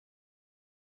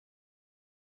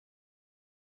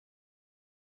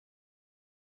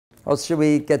Well, should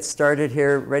we get started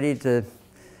here? Ready to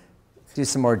do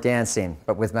some more dancing,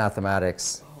 but with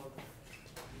mathematics.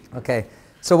 Okay,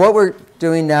 so what we're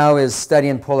doing now is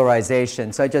studying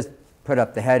polarization. So I just put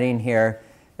up the heading here.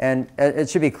 And it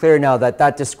should be clear now that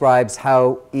that describes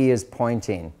how E is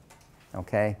pointing.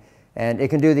 Okay? And it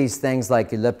can do these things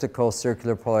like elliptical,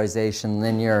 circular polarization,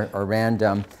 linear, or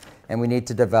random. And we need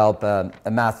to develop a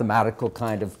mathematical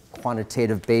kind of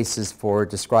quantitative basis for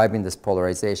describing this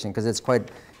polarization because it's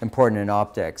quite important in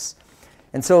optics.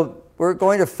 And so we're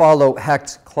going to follow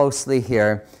Hecht closely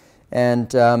here.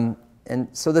 And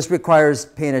so this requires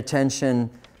paying attention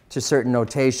to certain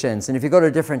notations. And if you go to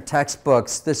different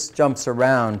textbooks, this jumps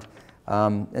around.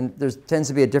 And there tends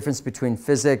to be a difference between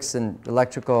physics and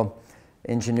electrical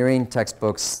engineering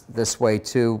textbooks this way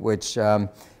too, which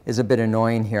is a bit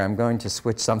annoying here. I'm going to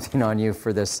switch something on you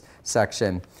for this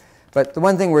section. But the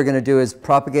one thing we're going to do is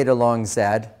propagate along Z.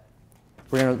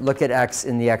 We're going to look at X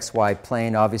in the XY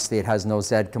plane. Obviously, it has no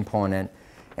Z component.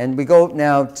 And we go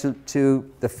now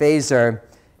to the phasor.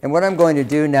 And what I'm going to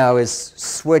do now is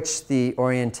switch the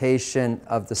orientation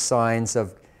of the signs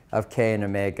of K and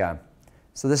omega.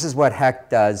 So this is what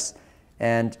Hecht does.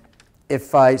 And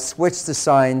if I switch the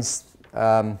signs,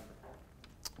 then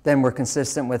we're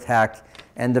consistent with Hecht.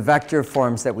 And the vector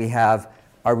forms that we have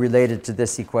are related to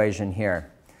this equation here.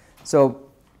 So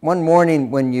one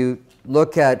morning when you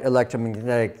look at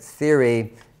electromagnetic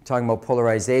theory, talking about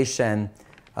polarization,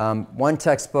 one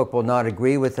textbook will not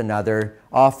agree with another,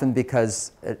 often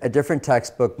because a different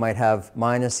textbook might have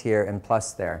minus here and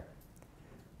plus there.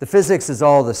 The physics is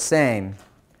all the same.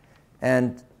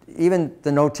 And even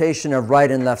the notation of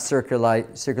right and left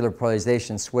circular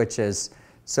polarization switches.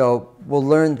 So we'll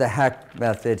learn the Hecht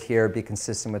method here, be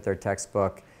consistent with our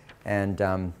textbook, and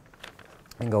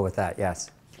go with that,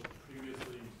 yes? So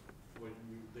previously,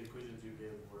 the equations you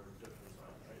gave were different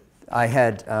signs, right?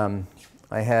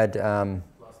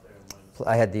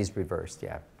 I had these reversed,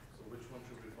 yeah. So which one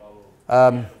should we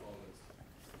follow?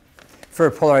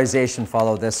 For polarization,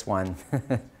 follow this one.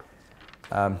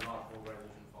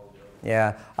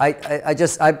 Yeah,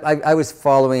 I was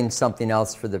following something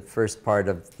else for the first part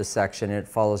of the section. It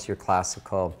follows your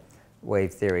classical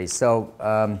wave theory. So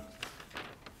how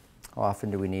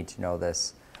often do we need to know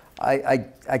this? I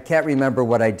can't remember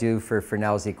what I do for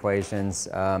Fresnel's equations.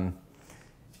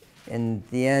 In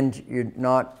the end, you're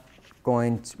not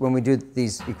going to, when we do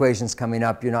these equations coming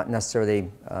up, you're not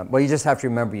necessarily, well, you just have to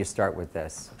remember you start with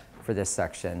this for this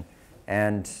section.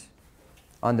 And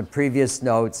on the previous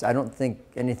notes, I don't think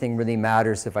anything really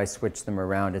matters if I switch them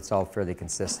around. It's all fairly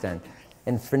consistent.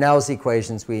 In Fresnel's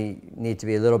equations, we need to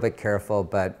be a little bit careful,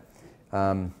 but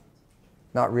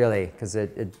not really, because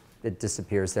it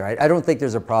disappears there. I don't think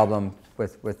there's a problem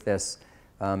with this.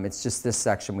 It's just this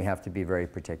section we have to be very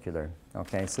particular.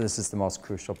 Okay, so this is the most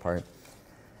crucial part.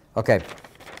 Okay,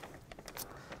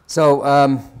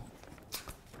 so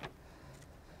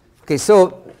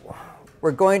so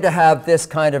we're going to have this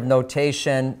kind of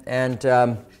notation, and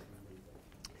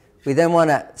we then want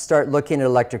to start looking at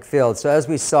electric field. So as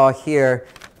we saw here,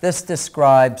 this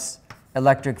describes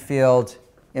electric field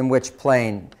in which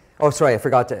plane. Oh, sorry, I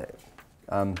forgot to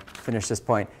finish this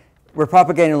point. We're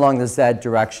propagating along the Z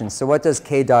direction. So what does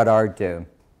K dot R do?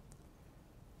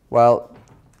 Well,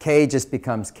 K just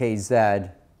becomes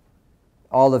Kz.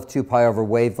 All of 2 pi over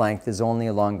wavelength is only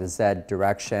along the Z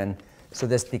direction. So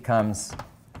this becomes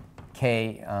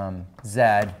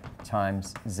Kz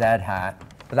times Z hat.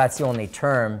 But that's the only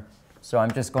term. So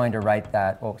I'm just going to write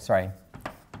that, oh, sorry,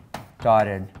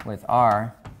 dotted with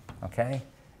R. Okay?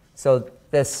 So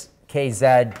this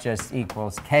Kz just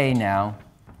equals K now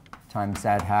times Z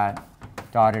hat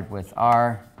dotted with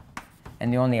R.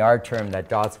 And the only R term that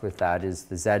dots with that is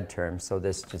the Z term. So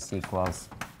this just equals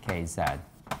Kz.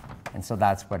 And so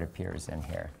that's what appears in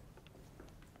here.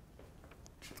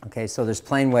 Okay, so there's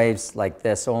plane waves like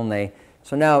this only.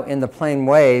 So now in the plane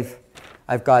wave,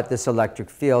 I've got this electric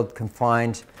field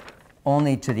confined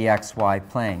only to the xy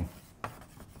plane.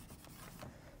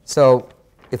 So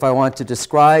if I want to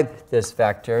describe this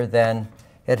vector, then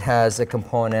it has a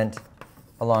component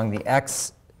along the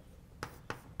x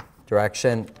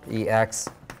direction, Ex,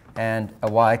 and a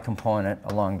y component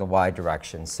along the y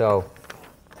direction. So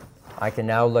I can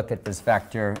now look at this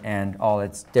vector and all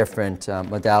its different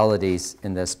modalities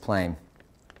in this plane.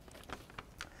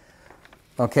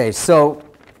 Okay, so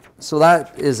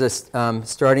that is a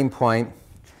starting point.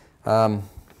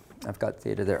 I've got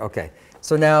theta there. Okay,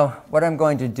 so now what I'm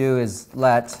going to do is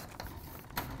let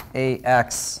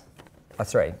Ax,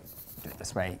 do it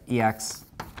this way, Ex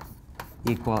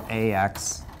equal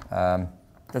Ax.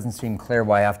 Doesn't seem clear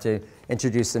why I have to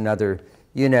introduce another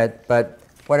unit, but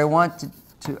what I want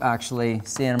to actually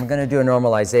see, and I'm going to do a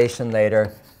normalization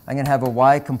later. I'm going to have a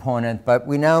y component, but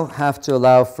we now have to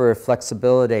allow for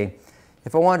flexibility.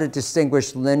 If I want to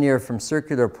distinguish linear from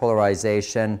circular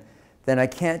polarization, then I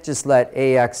can't just let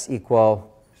AX be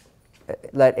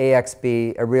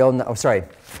a real, oh sorry,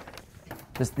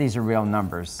 these are real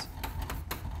numbers,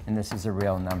 and this is a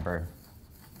real number.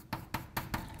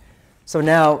 So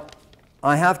now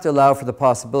I have to allow for the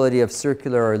possibility of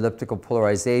circular or elliptical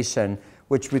polarization,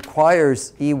 which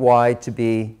requires EY to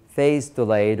be phase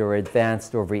delayed or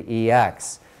advanced over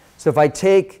EX. So if I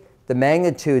take the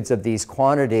magnitudes of these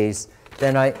quantities,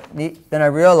 then I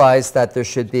realize that there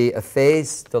should be a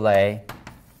phase delay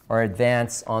or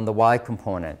advance on the y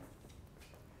component.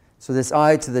 So this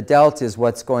I to the delta is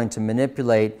what's going to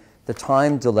manipulate the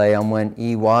time delay on when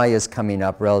EY is coming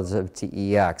up relative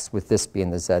to EX, with this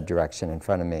being the z direction in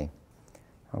front of me.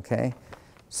 Okay?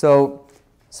 So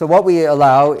what we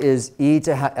allow is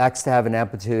X to have an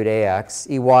amplitude AX,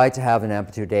 EY to have an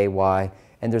amplitude AY,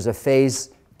 and there's a phase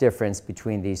difference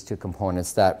between these two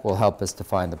components that will help us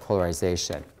define the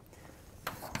polarization.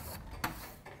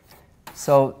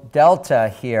 So delta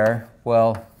here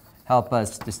will help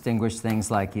us distinguish things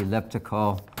like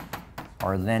elliptical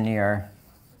or linear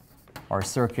or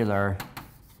circular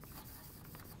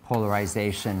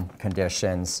polarization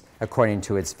conditions according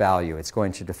to its value. It's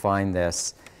going to define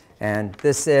this. And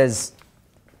this is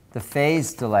the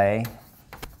phase delay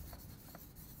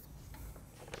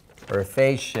or a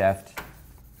phase shift,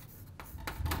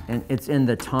 and it's in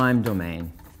the time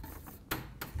domain.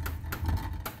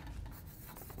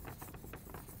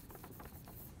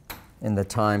 In the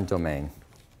time domain.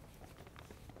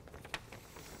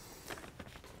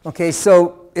 Okay,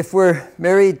 so if we're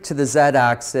married to the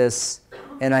z-axis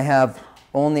and I have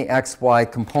only x, y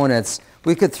components,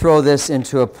 we could throw this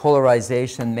into a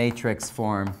polarization matrix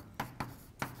form.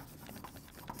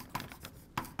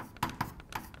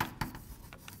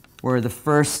 Where the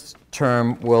first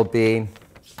term will be,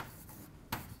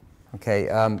 okay,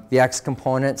 the x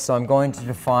component. So I'm going to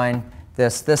define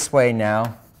this way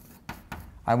now.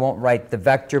 I won't write the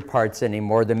vector parts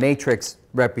anymore. The matrix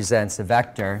represents a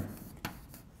vector.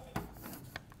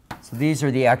 So these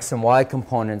are the x and y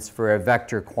components for a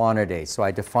vector quantity. So I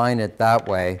define it that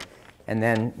way. And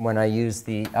then when I use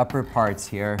the upper parts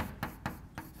here,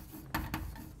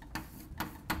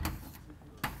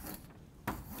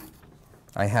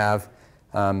 I have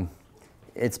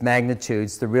its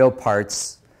magnitudes, the real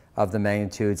parts of the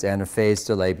magnitudes, and a phase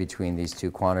delay between these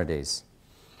two quantities.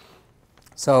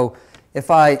 So if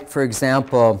I, for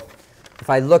example, if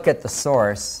I look at the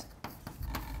source,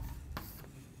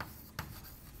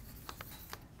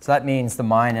 so that means the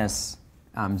minus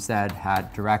z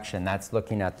hat direction. That's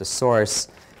looking at the source.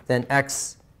 Then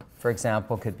x, for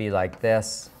example, could be like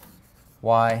this.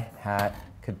 Y hat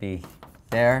could be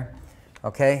there.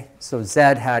 Okay, so z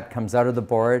hat comes out of the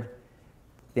board.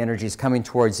 The energy is coming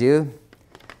towards you.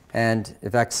 And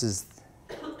if x is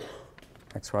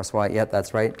x cross y, yeah,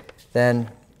 that's right.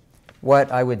 Then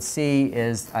what I would see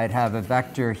is I'd have a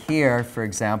vector here, for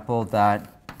example,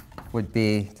 that would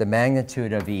be the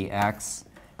magnitude of Ex.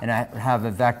 And I have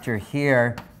a vector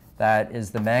here that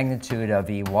is the magnitude of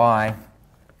Ey.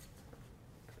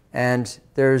 And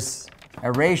there's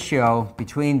a ratio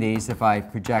between these. If I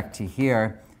project to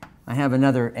here, I have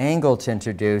another angle to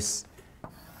introduce.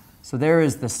 So there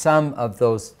is the sum of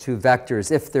those two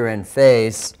vectors if they're in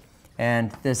phase.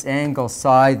 And this angle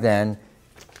psi then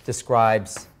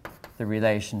describes the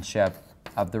relationship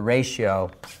of the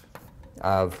ratio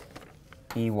of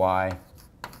Ey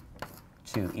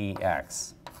to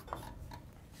Ex.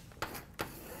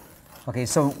 Okay,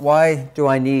 so why do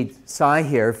I need psi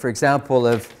here? For example,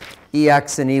 if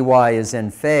Ex and Ey is in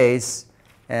phase,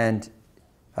 and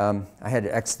I had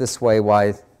x this way,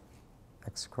 y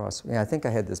x cross. Yeah, I think I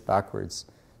had this backwards.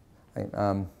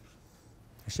 I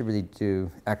should really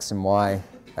do x and y.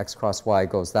 X cross y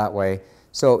goes that way.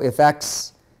 So if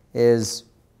x is,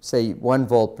 say, 1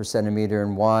 volt per centimeter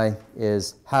and y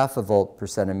is half a volt per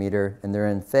centimeter, and they're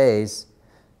in phase,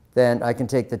 then I can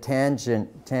take the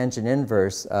tangent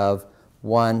inverse of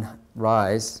 1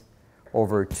 rise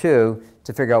over 2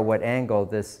 to figure out what angle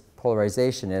this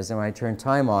polarization is. And when I turn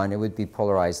time on, it would be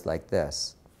polarized like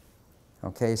this.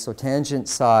 Okay, so tangent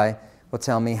psi will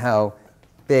tell me how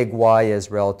big y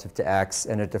is relative to x,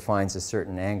 and it defines a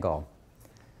certain angle.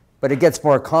 But it gets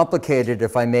more complicated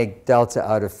if I make delta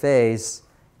out of phase.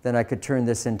 Then I could turn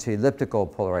this into elliptical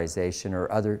polarization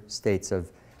or other states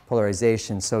of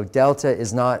polarization. So delta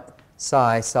is not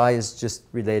psi. Psi is just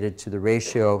related to the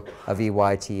ratio of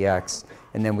Ey to Ex.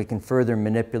 And then we can further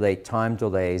manipulate time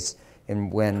delays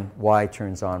in when y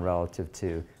turns on relative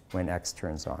to when x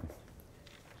turns on.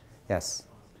 Yes.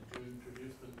 Did you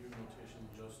introduce the new notation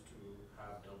just to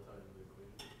have delta in the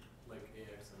equation, like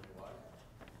ax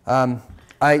and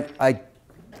ay?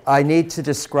 I need to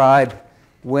describe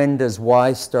when does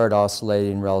y start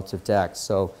oscillating relative to x.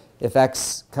 So if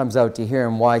x comes out to here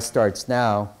and y starts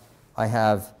now, I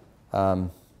have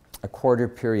a quarter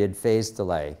period phase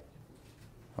delay.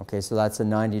 Okay, so that's a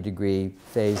 90-degree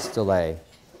phase delay.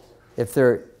 If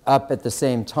they're up at the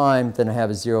same time, then I have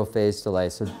a 0 phase delay.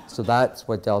 So that's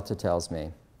what delta tells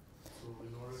me. So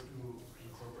in order to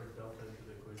incorporate delta into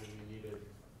the equation, you needed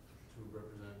to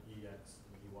represent ex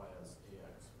and ey as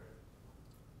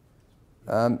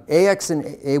ax, right? Ax and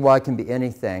ay can be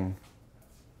anything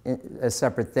as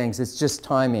separate things. It's just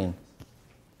timing.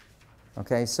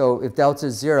 Okay, so if delta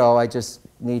is 0, I just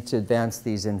need to advance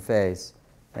these in phase.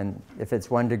 And if it's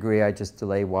 1 degree, I just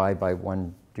delay y by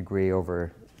 1 degree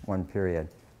over 1 period.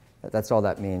 That's all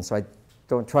that means. So I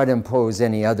don't try to impose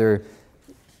any other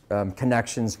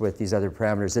connections with these other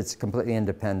parameters. It's completely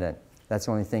independent. That's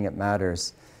the only thing that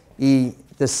matters.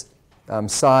 This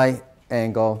psi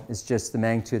angle is just the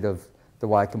magnitude of the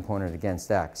y component against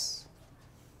x.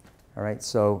 All right,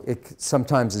 so it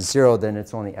sometimes is 0, then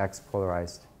it's only x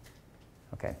polarized.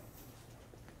 Okay.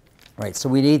 All right, so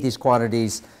we need these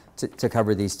quantities to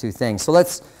cover these two things. So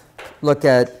let's look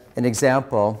at an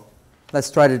example. Let's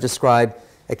try to describe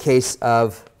a case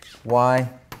of y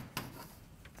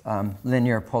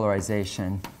linear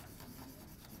polarization.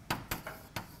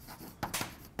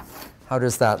 How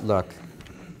does that look?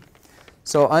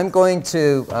 So I'm going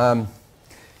to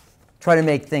try to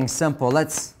make things simple.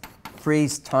 Let's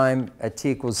freeze time at t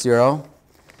equals 0.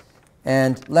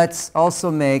 And let's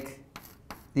also make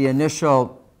the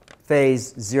initial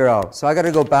phase 0. So I got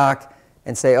to go back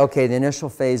and say, OK, the initial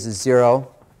phase is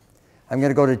 0. I'm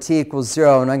going to go to t equals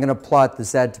 0, and I'm going to plot the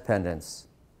z dependence.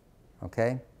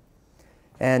 OK?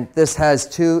 And this has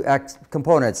two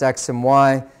components, x and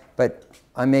y, but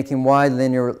I'm making y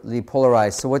linearly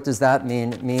polarized. So what does that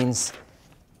mean? It means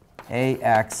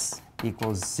ax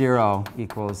equals 0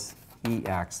 equals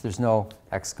ex. There's no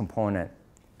x component.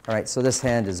 All right, so this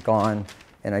hand is gone,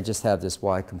 and I just have this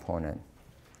y component.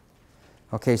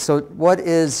 OK, so what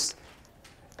is...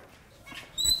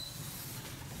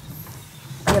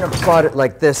 I'm going to plot it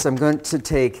like this. I'm going to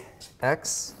take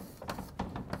x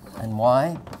and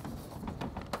y.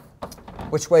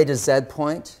 Which way does z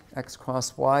point? X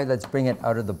cross y. Let's bring it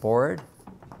out of the board.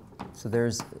 So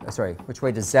there's, sorry, which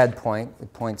way does z point?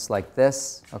 It points like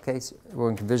this. OK, so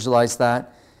everyone can visualize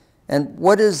that. And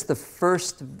what is the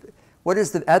first,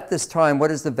 at this time,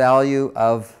 what is the value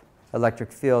of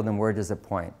electric field, and where does it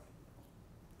point?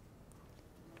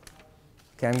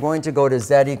 OK, I'm going to go to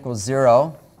z equals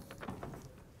 0.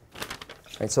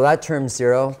 Right, so that term's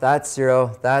 0, that's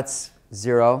 0, that's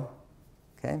 0.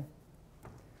 Okay?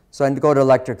 So I'm going to go to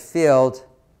electric field.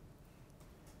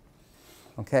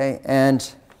 Okay,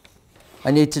 and I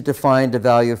need to define the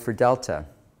value for delta.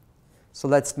 So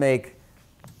let's make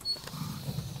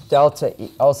delta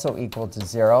also equal to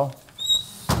 0.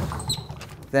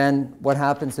 Then what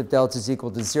happens if delta is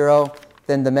equal to 0?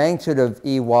 Then the magnitude of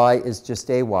EY is just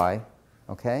AY.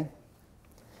 Okay?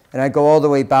 And I go all the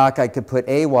way back, I could put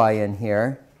AY in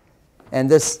here. And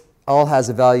this all has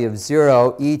a value of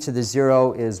 0. E to the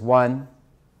 0 is 1.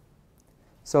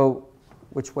 So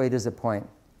which way does it point?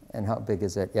 And how big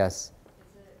is it? Yes?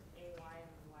 Is it AY in the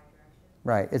y direction?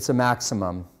 Right. It's a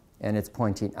maximum, and it's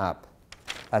pointing up.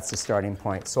 That's the starting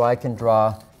point. So I can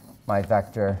draw my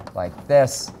vector like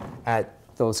this at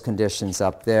those conditions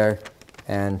up there.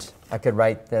 And I could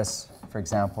write this, for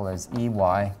example, as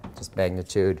EY, just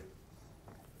magnitude.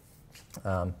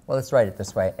 Well, let's write it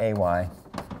this way, AY.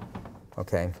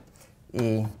 OK,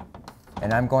 E.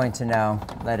 And I'm going to now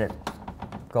let it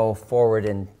go forward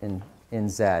in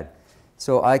Z.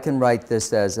 So I can write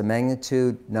this as a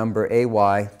magnitude number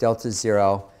AY, delta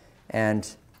 0.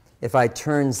 And if I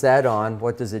turn Z on,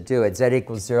 what does it do? At Z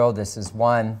equals 0, this is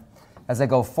 1. As I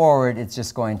go forward, it's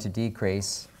just going to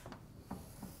decrease.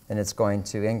 And it's going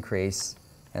to increase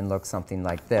and look something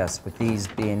like this, with these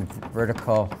being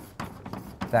vertical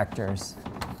vectors.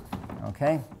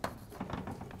 OK?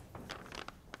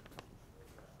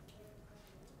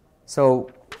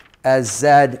 So as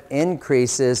Z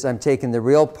increases, I'm taking the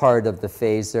real part of the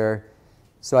phasor.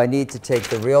 So I need to take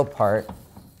the real part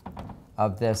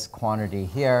of this quantity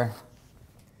here,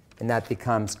 and that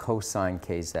becomes cosine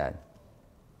kz.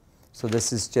 So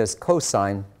this is just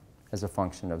cosine as a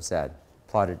function of z,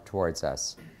 plotted towards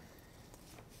us.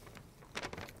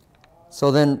 So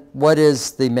then what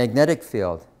is the magnetic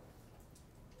field?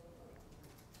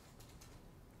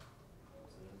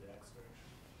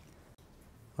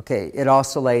 OK, it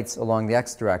oscillates along the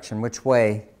x direction. Which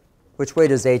way Which way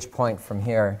does H point from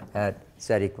here at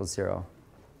z equals 0?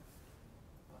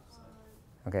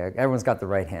 Okay, everyone's got the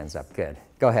right hands up. Good.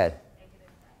 Go ahead.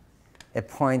 It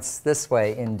points this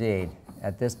way, indeed.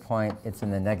 At this point, it's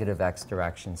in the negative x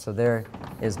direction. So there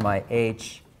is my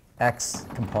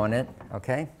hx component,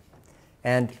 okay?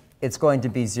 And it's going to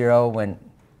be 0 when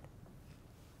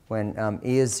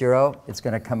E is 0. It's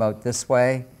going to come out this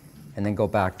way and then go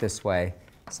back this way.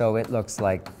 So it looks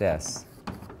like this.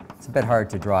 It's a bit hard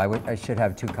to draw. I should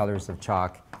have 2 colors of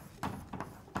chalk.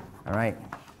 All right.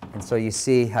 And so you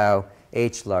see how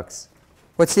H looks.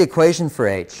 What's the equation for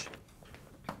H?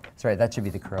 Sorry, that should be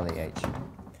the curly H.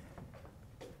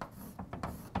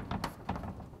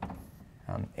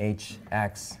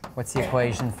 Hx. What's the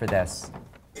equation for this?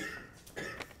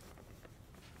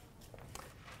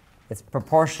 It's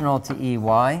proportional to Ey,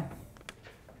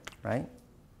 right?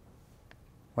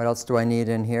 What else do I need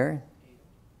in here?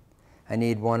 I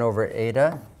need 1 over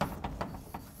eta.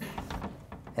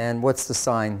 And what's the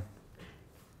sign?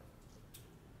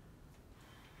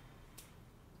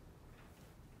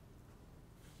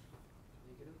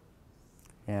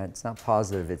 Yeah, it's not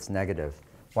positive, it's negative.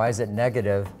 Why is it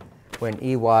negative? When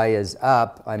Ey is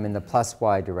up, I'm in the plus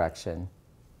y direction.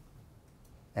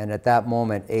 And at that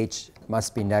moment, H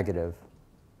must be negative.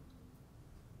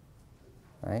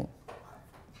 Right?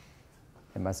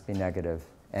 It must be negative.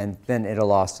 And then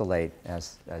it'll oscillate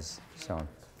as shown.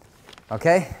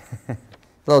 Okay? A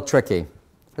little tricky.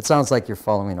 It sounds like you're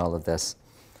following all of this.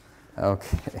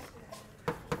 Okay.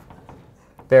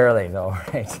 Barely, though,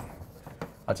 right?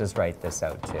 I'll just write this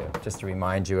out, too, just to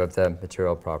remind you of the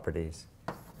material properties.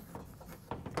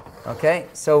 Okay,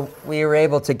 so we were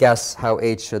able to guess how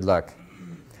H should look.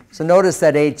 So notice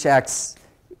that Hx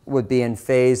would be in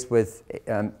phase with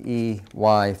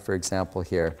Ey, for example,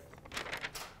 here.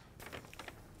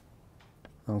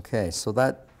 Okay, so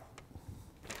that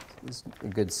is a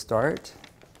good start.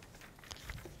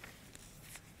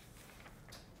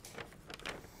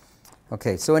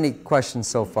 Okay, so any questions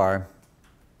so far?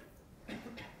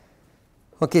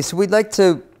 Okay, so we'd like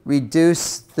to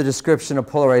reduce the description of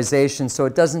polarization so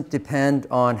it doesn't depend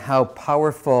on how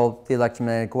powerful the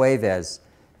electromagnetic wave is.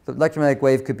 The electromagnetic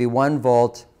wave could be 1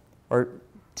 volt or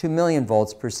 2 million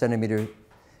volts per centimeter,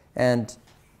 and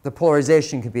the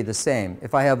polarization could be the same.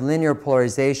 If I have linear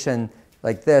polarization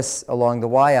like this along the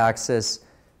y-axis,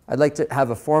 I'd like to have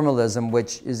a formalism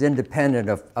which is independent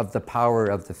of the power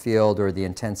of the field or the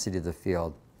intensity of the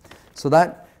field. So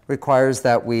that requires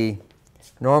that we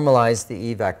normalize the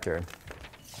E vector.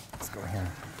 Let's go here.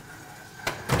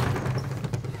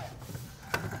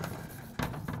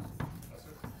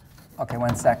 Okay,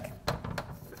 1 sec.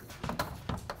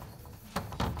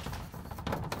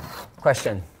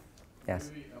 Question? Yes?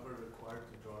 Are we ever required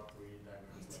to draw 3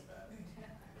 diagrams like that in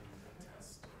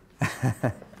the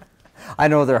test? I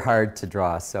know they're hard to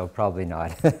draw, so probably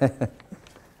not.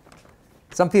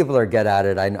 Some people are good at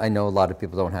it. I know a lot of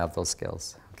people don't have those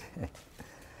skills. Okay.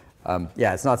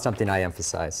 Yeah, it's not something I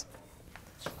emphasize.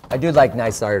 I do like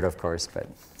nice art, of course, but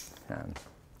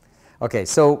okay,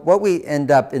 so what we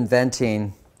end up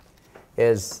inventing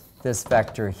is this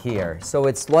vector here. So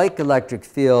it's like electric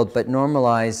field, but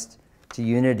normalized to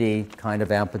unity kind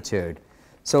of amplitude.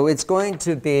 So it's going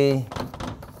to be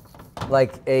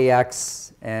like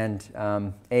AX and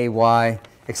AY,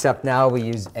 except now we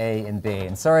use A and B.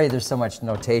 And sorry there's so much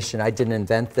notation. I didn't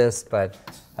invent this, but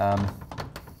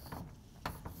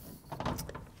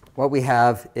what we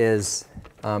have is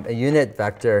a unit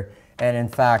vector. And in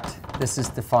fact, this is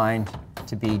defined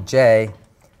to be J.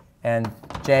 And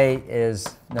J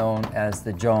is known as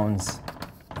the Jones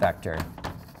vector.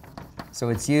 So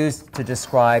it's used to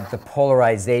describe the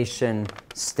polarization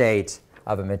state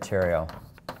of a material.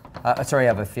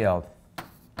 Of a field.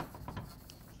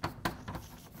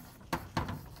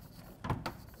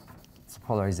 It's a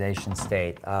polarization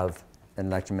state of an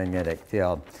electromagnetic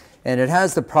field. And it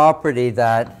has the property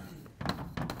that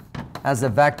as a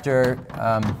vector,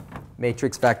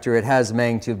 matrix vector, it has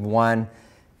magnitude 1.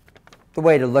 The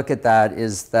way to look at that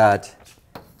is that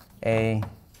A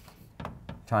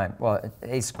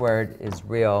squared is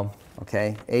real,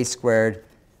 okay? A squared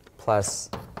plus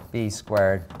B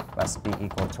squared must be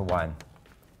equal to 1.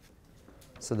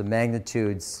 So the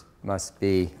magnitudes must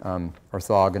be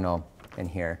orthogonal in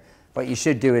here. What you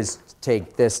should do is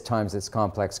take this times its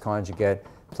complex conjugate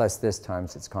plus this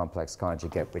times its complex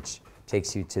conjugate, which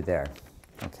takes you to there,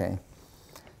 okay?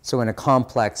 So in a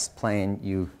complex plane,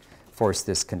 you force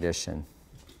this condition.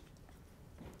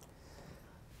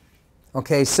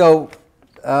 Okay, so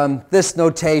this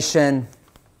notation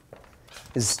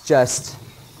is just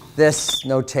this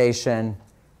notation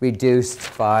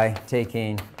reduced by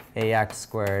taking ax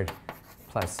squared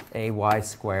plus ay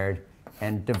squared,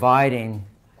 and dividing,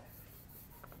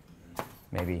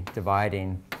 maybe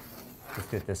dividing, let's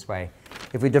do it this way.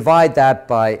 If we divide that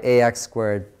by ax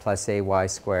squared plus ay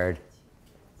squared,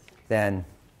 then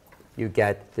you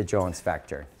get the Jones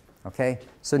vector. Okay?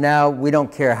 So now we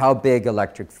don't care how big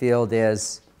electric field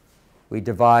is. We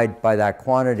divide by that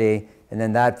quantity, and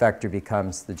then that vector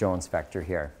becomes the Jones vector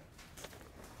here.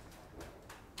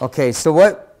 Okay, so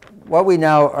what we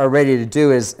now are ready to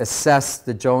do is assess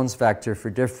the Jones vector for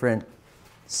different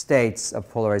states of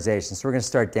polarization. So we're going to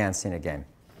start dancing again.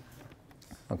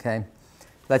 Okay?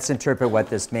 Let's interpret what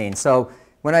this means. So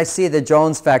when I see the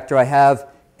Jones vector, I have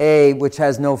A, which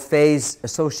has no phase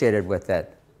associated with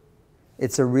it.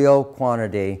 It's a real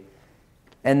quantity.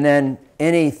 And then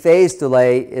any phase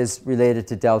delay is related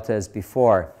to delta as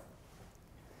before.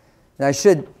 Now I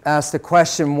should ask the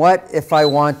question, what if I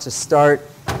want to start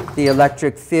the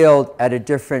electric field at a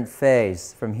different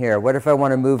phase from here? What if I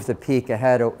want to move the peak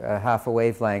ahead half a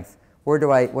wavelength? What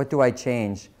do I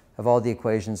change of all the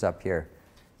equations up here?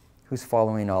 Who's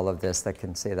following all of this that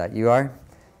can say that? You are?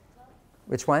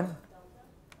 Which one?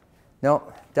 No,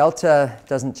 delta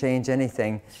doesn't change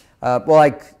anything.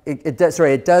 Well, it does,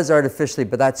 sorry, it does artificially,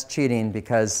 but that's cheating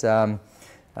because delta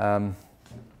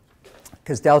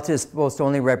is supposed to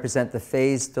only represent the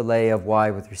phase delay of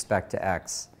y with respect to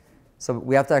x. So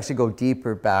we have to actually go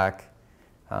deeper back.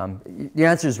 The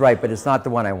answer is right, but it's not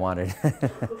the one I wanted.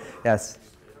 Yes.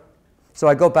 So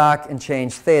I go back and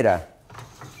change theta.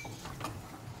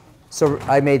 So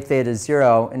I made theta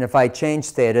 0, and if I change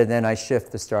theta, then I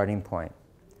shift the starting point.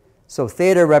 So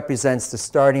theta represents the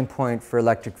starting point for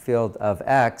electric field of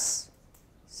x.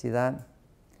 See that?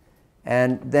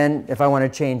 And then if I want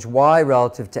to change y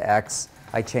relative to x,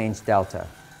 I change delta.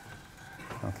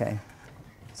 Okay?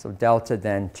 So delta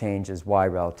then changes y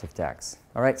relative to x.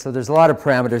 All right, so there's a lot of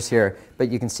parameters here,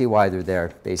 but you can see why they're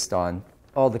there based on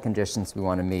all the conditions we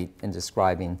want to meet in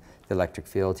describing the electric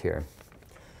field here.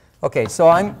 Okay, so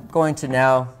I'm going to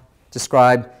now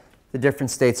describe the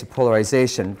different states of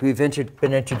polarization. We've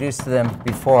been introduced to them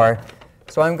before.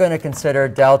 So I'm going to consider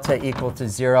delta equal to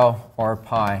 0 or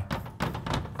pi.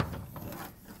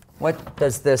 What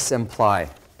does this imply?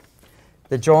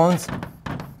 The Jones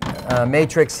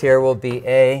matrix here will be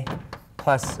A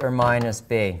plus or minus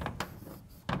B.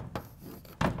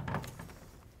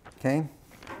 Okay?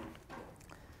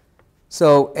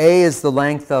 So A is the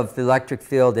length of the electric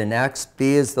field in x.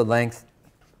 B is the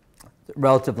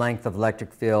relative length of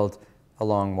electric field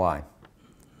along y.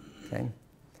 Okay?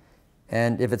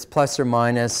 And if it's plus or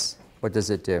minus, what does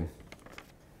it do?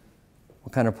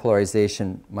 What kind of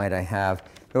polarization might I have?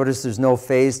 Notice there's no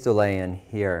phase delay in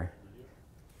here.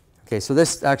 Okay, so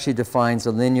this actually defines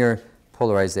a linear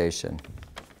polarization.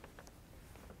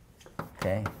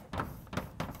 Okay.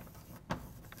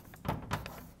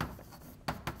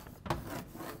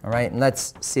 All right, and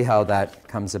let's see how that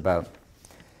comes about.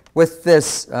 With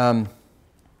this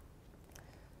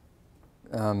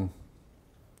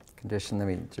condition, let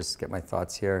me just get my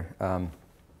thoughts here.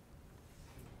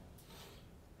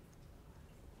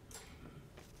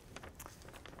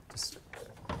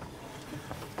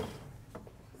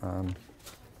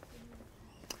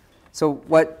 So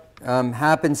what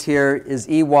happens here is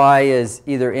EY is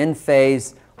either in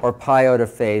phase or pi out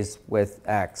of phase with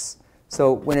x.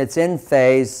 So when it's in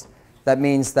phase, that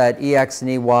means that EX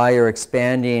and EY are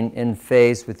expanding in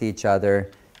phase with each other,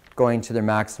 going to their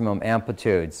maximum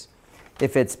amplitudes.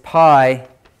 If it's pi,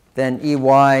 then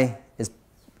EY is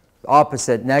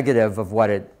opposite, negative of what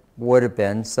it would have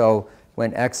been. So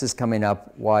when x is coming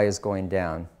up, y is going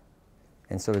down.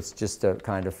 And so it's just a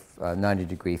kind of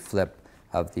 90-degree flip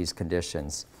of these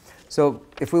conditions. So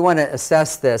if we want to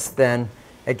assess this, then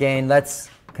again, let's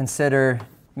consider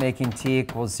making t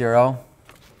equals 0.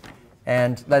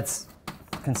 And let's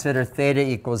consider theta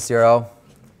equals 0.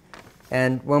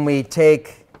 And when we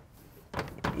take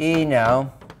E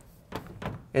now,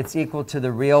 it's equal to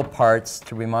the real parts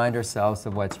to remind ourselves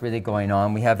of what's really going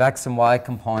on. We have x and y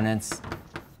components,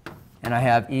 and I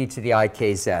have e to the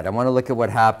ikz. I want to look at what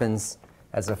happens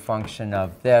as a function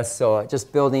of this. So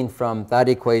just building from that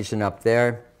equation up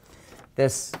there,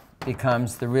 this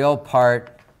becomes the real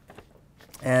part.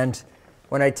 And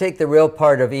when I take the real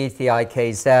part of e to the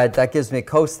ikz, that gives me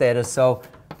cos theta. So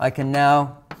I can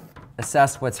now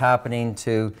assess what's happening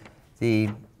to the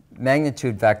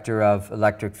magnitude vector of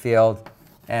electric field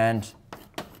and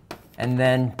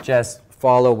then just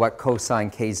follow what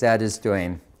cosine kz is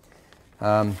doing.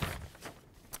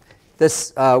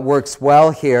 This works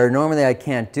well here. Normally I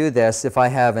can't do this. If I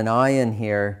have an I in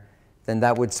here, then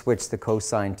that would switch the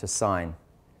cosine to sine.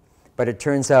 But it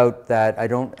turns out that I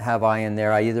don't have I in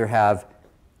there. I either have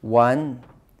 1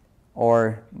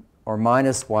 or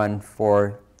minus 1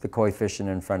 for the coefficient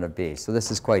in front of b. So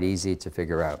this is quite easy to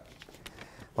figure out.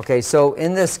 Okay, so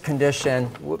in this condition,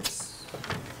 whoops,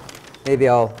 maybe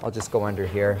I'll just go under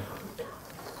here.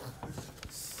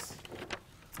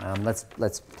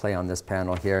 Let's play on this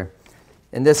panel here.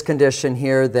 In this condition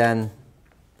here, then,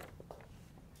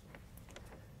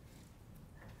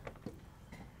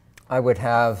 I would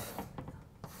have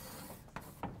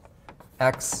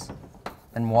x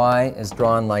and y is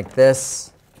drawn like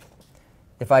this.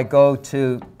 If I go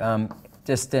to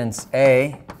distance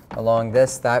a along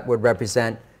this, that would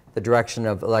represent the direction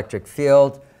of electric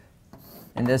field.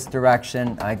 In this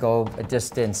direction, I go a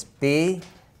distance b.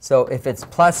 So if it's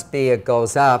plus b, it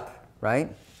goes up,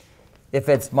 right? If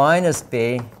it's minus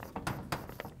b,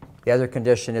 the other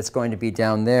condition, it's going to be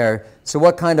down there. So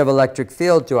what kind of electric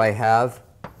field do I have?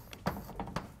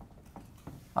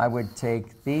 I would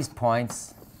take these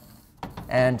points,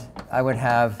 and I would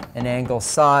have an angle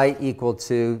psi equal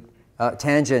to,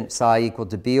 tangent psi equal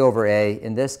to b over a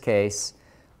in this case,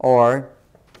 or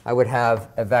I would have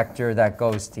a vector that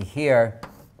goes to here,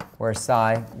 where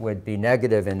psi would be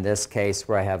negative in this case,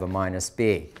 where I have a minus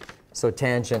b. So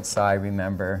tangent psi,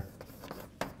 remember,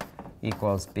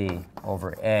 equals b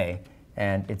over a.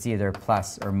 And it's either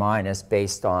plus or minus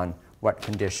based on what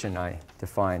condition I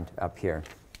defined up here.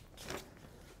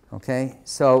 Okay,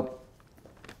 so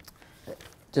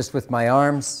just with my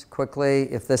arms quickly,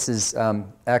 if this is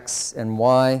x and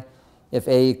y, if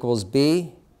a equals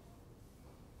b,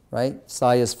 right,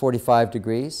 psi is 45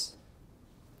 degrees.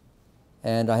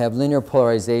 And I have linear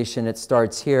polarization. It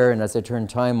starts here, and as I turn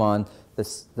time on, the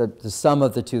sum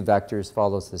of the two vectors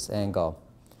follows this angle.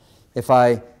 If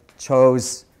I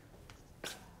chose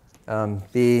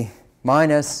b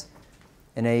minus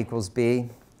and a equals b,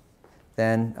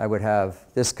 then I would have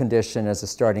this condition as a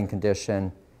starting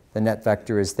condition. The net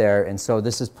vector is there, and so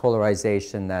this is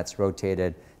polarization that's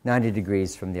rotated 90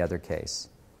 degrees from the other case.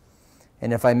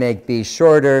 And if I make b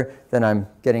shorter, then I'm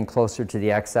getting closer to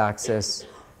the x-axis.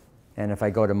 And if I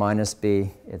go to minus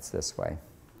b, it's this way.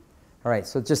 All right,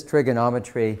 so just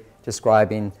trigonometry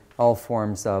describing all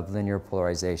forms of linear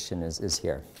polarization is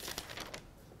here.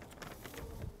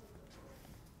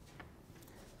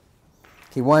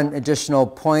 Okay, one additional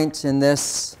point in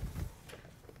this.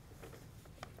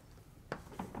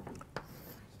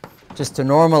 Just to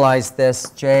normalize this,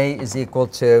 j is equal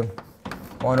to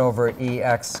 1 over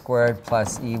ex squared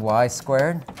plus ey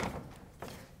squared.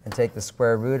 And take the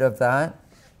square root of that.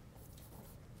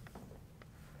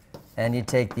 And you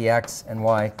take the x and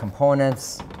y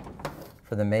components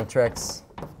for the matrix.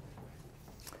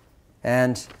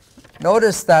 And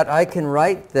notice that I can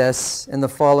write this in the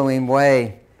following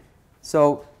way.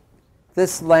 So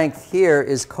this length here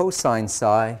is cosine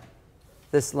psi.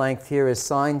 This length here is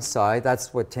sine psi.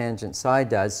 That's what tangent psi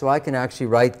does. So I can actually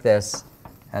write this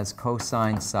as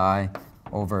cosine psi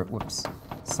over,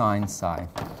 sine psi.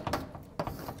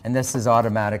 And this is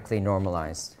automatically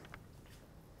normalized.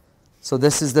 So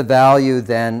this is the value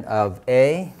then of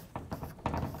A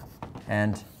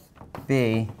and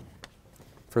B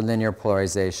for linear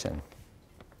polarization.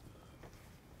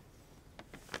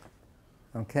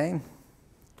 Okay?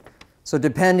 So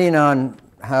depending on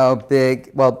how big,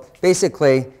 well,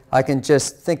 basically, I can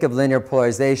just think of linear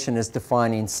polarization as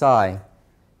defining psi.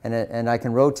 And I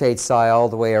can rotate psi all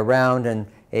the way around, and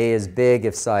A is big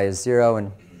if psi is 0,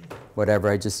 and whatever.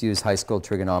 I just use high school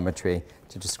trigonometry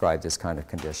to describe this kind of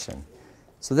condition.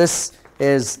 So this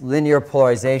is linear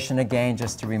polarization again,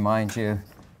 just to remind you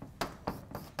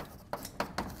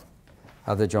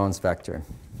of the Jones vector.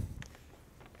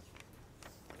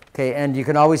 Okay, and you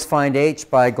can always find H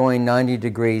by going 90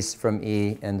 degrees from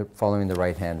E and following the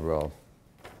right-hand rule.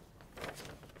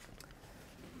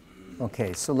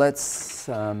 Okay, so let's,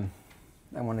 I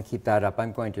want to keep that up.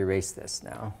 I'm going to erase this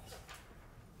now.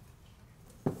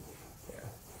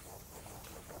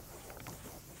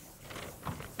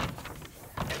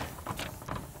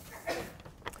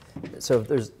 So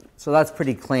that's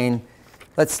pretty clean.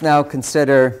 Let's now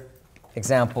consider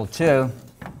example 2.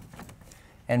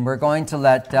 And we're going to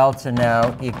let delta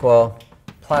now equal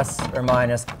plus or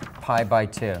minus pi by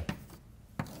 2.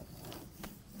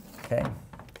 Okay?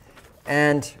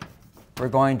 And we're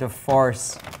going to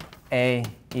force A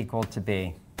equal to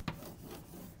B.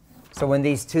 So when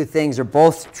these two things are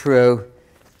both true,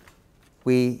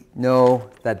 we know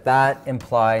that that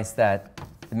implies that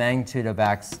the magnitude of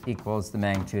x equals the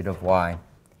magnitude of y.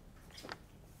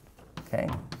 Okay?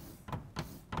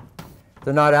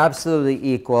 They're not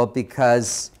absolutely equal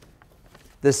because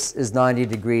this is 90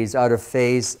 degrees out of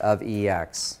phase of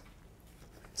Ex.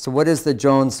 So what is the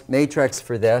Jones matrix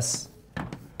for this?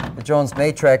 the Jones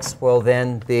matrix will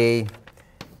then be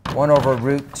 1 over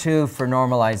root 2 for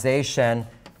normalization.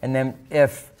 And then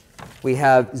if we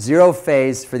have 0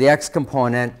 phase for the x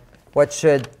component, what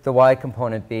should the y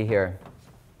component be here?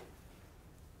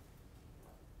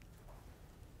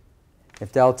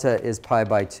 If delta is pi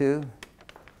by 2,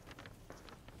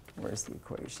 where's the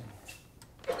equation?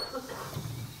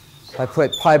 If I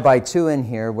put pi by 2 in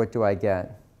here, what do I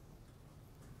get?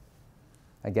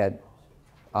 I get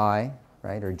I,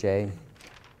 right, or j.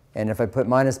 And if I put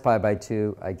minus pi by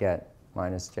 2, I get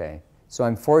minus j. So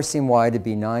I'm forcing y to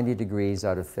be 90 degrees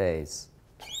out of phase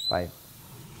by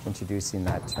introducing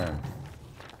that term.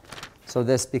 So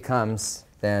this becomes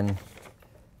then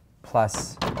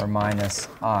plus or minus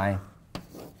I.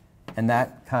 And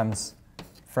that comes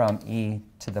from e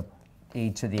to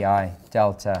the I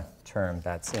delta term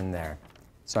that's in there.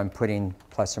 So I'm putting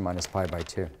plus or minus pi by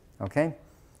 2. Okay?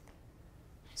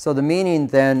 So the meaning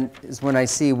then is when I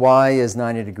see y is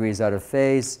 90 degrees out of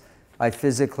phase, I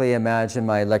physically imagine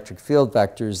my electric field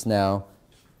vectors now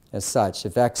as such.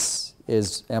 If x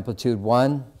is amplitude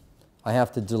 1, I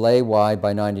have to delay y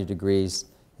by 90 degrees.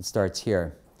 It starts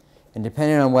here. And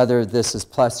depending on whether this is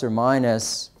plus or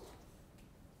minus,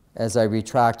 as I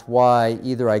retract y,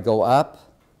 either I go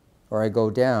up or I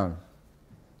go down.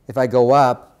 If I go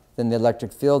up, then the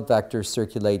electric field vector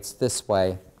circulates this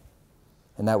way.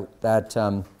 And that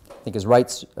I think is right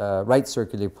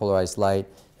circularly polarized light.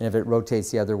 And if it rotates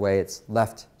the other way, it's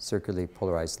left circularly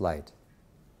polarized light.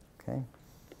 Okay?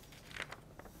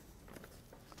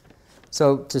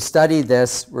 So to study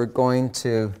this, we're going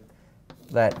to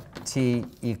let t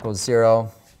equals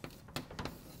 0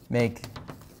 make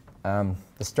the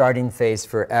starting phase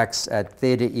for x at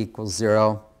theta equals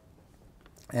 0.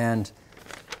 And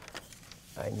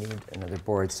I need another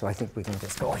board, so I think we can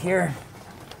just go here.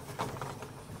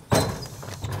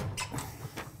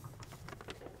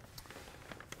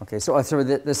 Okay, so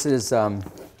this is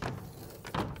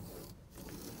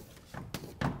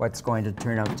what's going to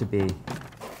turn out to be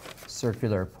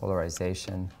circular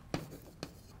polarization.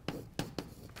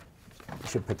 I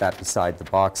should put that beside the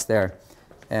box there.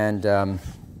 And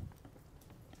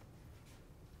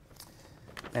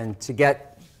to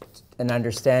get an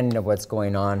understanding of what's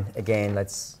going on, again,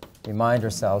 let's remind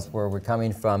ourselves where we're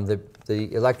coming from. The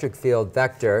electric field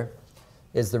vector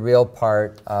is the real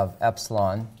part of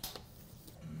epsilon.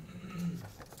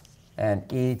 And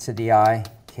e to the I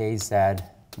kz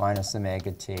minus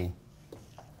omega t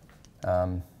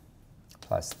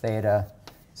plus theta.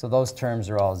 So those terms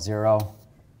are all 0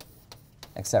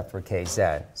 except for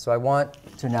kz. So I want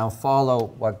to now follow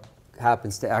what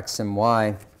happens to x and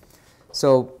y.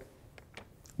 So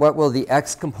what will the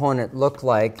x component look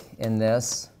like in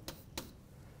this?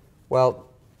 Well,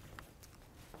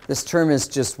 this term is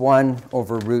just 1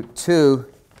 over root 2.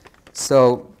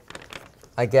 So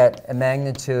I get a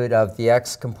magnitude of the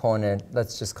x component,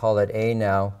 let's just call it a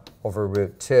now, over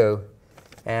root 2.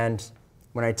 And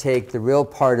when I take the real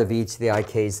part of e to the I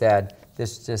kz,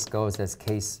 this just goes as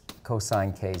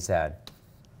cosine kz.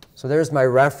 So there's my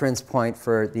reference point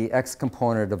for the x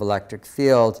component of electric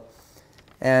field.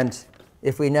 And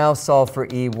if we now solve for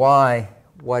Ey,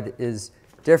 what is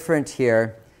different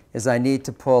here is I need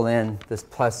to pull in this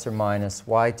plus or minus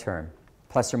y term,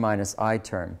 plus or minus I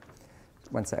term.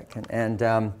 1 second. And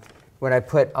when I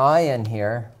put I in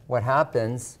here, what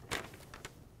happens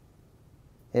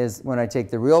is when I take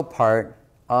the real part,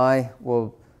 I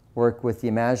will work with the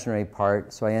imaginary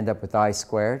part, so I end up with I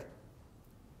squared.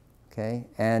 Okay?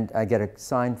 And I get a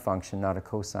sine function, not a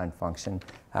cosine function,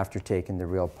 after taking the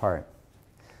real part.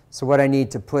 So what I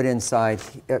need to put inside,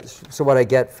 so what I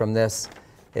get from this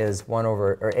is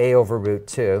a over root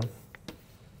 2.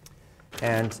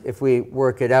 And if we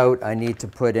work it out, I need to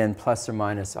put in plus or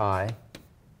minus I.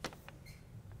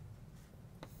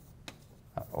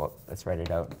 Well, let's write it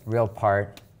out. Real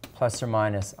part, plus or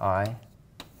minus I,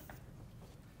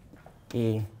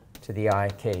 e to the I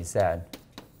kz.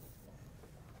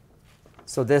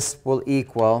 So this will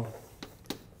equal,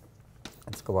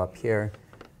 let's go up here,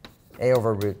 a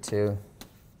over root 2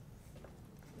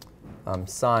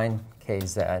 sine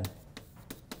kz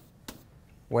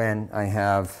when I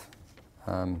have,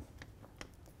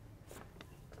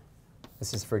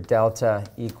 this is for delta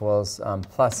equals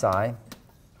plus I,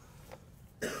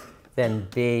 then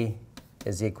b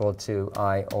is equal to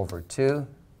I over 2,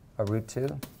 root 2,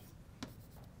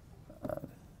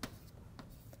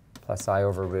 plus I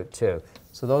over root 2.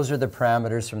 So those are the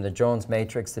parameters from the Jones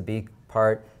matrix, the b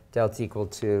part, delta equal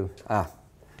to,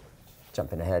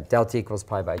 jumping ahead, delta equals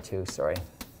pi by 2, sorry.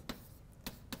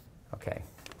 Okay.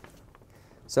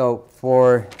 So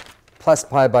for plus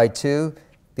pi by 2,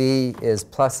 b is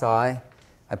plus I.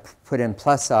 I put in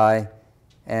plus I,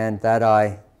 and that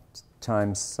I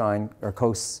times sine, or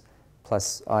cos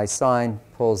plus I sine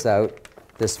pulls out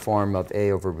this form of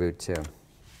a over root 2. I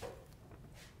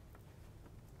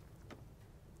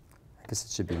guess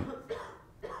it should be,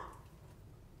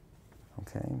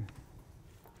 okay.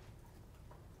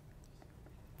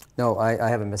 No, I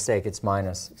have a mistake. It's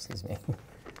minus, excuse me.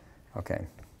 Okay.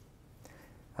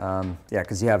 Yeah,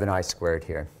 because you have an I squared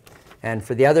here. And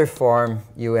for the other form,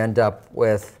 you end up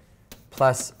with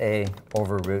plus a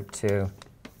over root 2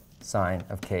 sine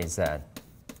of kz.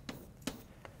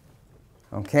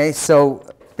 Okay, so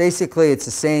basically it's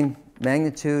the same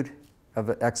magnitude of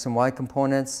x and y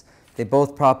components. They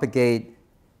both propagate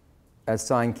as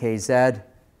sine kz,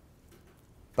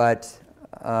 but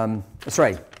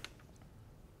sorry.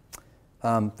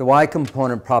 The y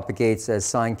component propagates as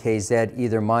sine kz,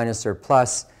 either minus or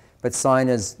plus, but sine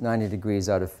is 90 degrees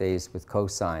out of phase with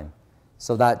cosine.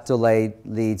 So that delay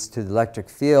leads to the electric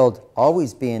field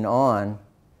always being on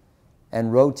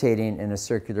and rotating in a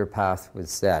circular path with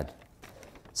z.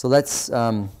 So let's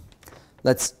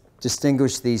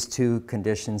distinguish these two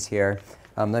conditions here.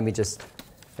 Let me just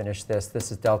finish this.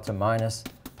 This is delta minus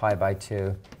pi by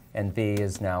 2, and v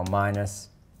is now minus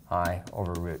I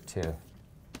over root 2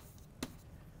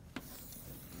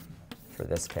 for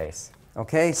this case.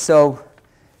 Okay, so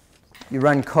you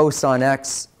run cos on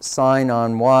x, sine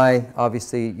on y.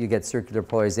 Obviously, you get circular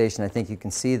polarization. I think you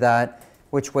can see that.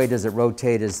 Which way does it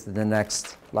rotate is the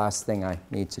last thing I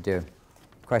need to do.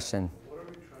 Question? What are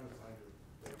we trying to find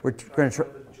here? We're going to try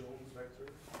the Jones vector?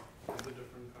 Is it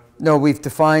different kind of? No, we've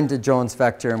defined a Jones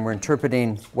vector, and we're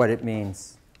interpreting what it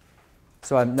means.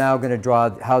 So I'm now going to draw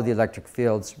how the electric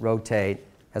fields rotate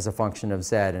as a function of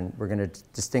z, and we're going to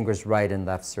distinguish right and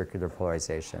left circular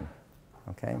polarization.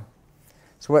 Okay?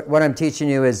 So what I'm teaching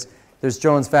you is there's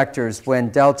Jones vectors. When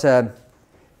delta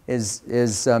is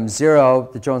 0,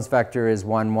 the Jones vector is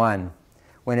 1, 1.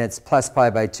 When it's plus pi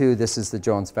by 2, this is the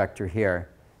Jones vector here.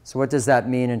 So what does that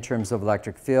mean in terms of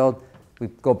electric field? We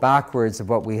go backwards of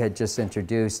what we had just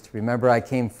introduced. Remember, I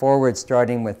came forward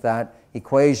starting with that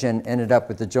equation, ended up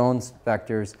with the Jones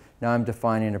vectors. Now I'm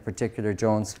defining a particular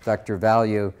Jones vector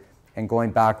value and going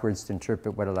backwards to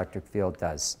interpret what electric field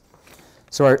does.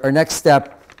 So our next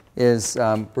step is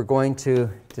we're going to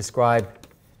describe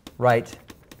right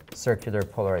circular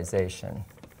polarization.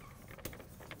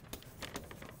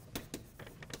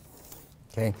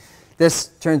 Okay. This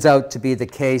turns out to be the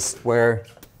case where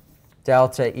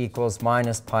delta equals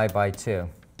minus pi by 2.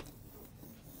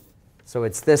 So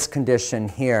it's this condition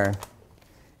here.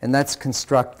 And let's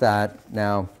construct that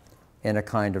now in a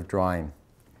kind of drawing.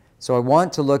 So I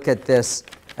want to look at this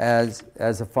as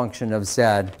a function of z.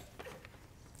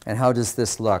 And how does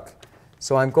this look?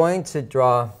 So I'm going to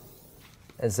draw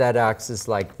a z-axis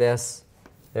like this.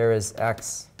 There is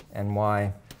x and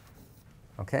y.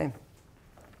 Okay?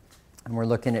 And we're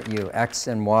looking at you, x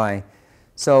and y.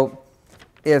 So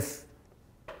if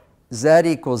z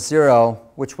equals 0,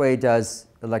 which way does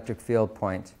electric field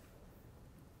point?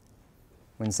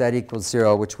 When z equals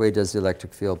 0, which way does the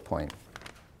electric field point?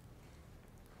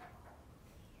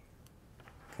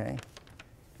 Okay.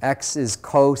 X is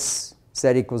cos z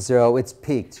equals 0. It's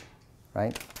peaked,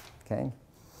 right? Okay.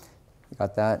 You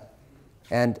got that?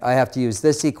 And I have to use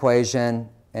this equation,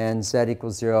 and z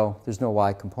equals 0. There's no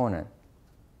y component.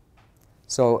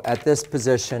 So at this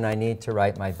position, I need to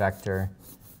write my vector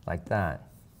like that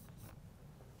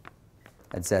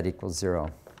at z equals 0.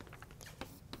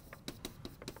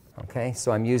 Okay,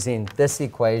 so I'm using this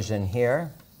equation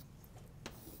here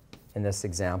in this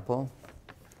example.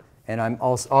 And I'm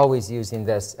also always using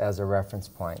this as a reference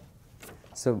point.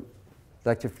 So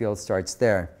electric field starts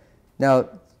there. Now,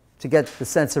 to get the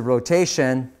sense of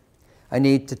rotation, I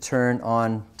need to turn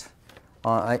on.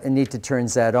 I need to turn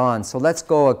z on. So let's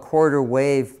go a quarter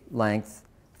wavelength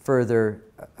further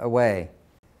away.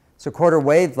 So quarter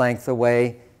wavelength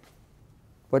away,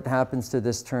 what happens to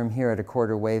this term here at a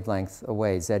quarter wavelength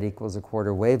away? Z equals a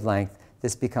quarter wavelength.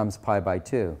 This becomes pi by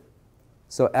 2.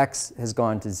 So x has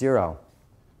gone to 0.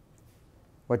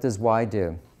 What does y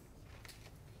do?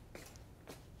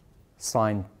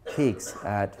 Sine peaks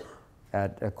at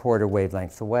a quarter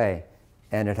wavelength away.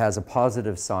 And it has a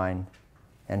positive sign.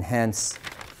 And hence,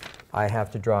 I have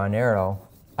to draw an arrow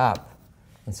up.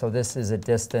 And so this is a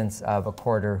distance of a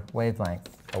quarter wavelength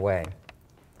away.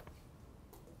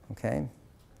 Okay?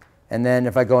 And then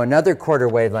if I go another quarter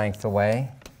wavelength away,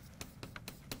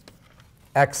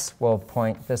 x will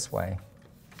point this way,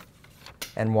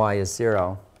 and y is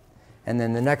 0. And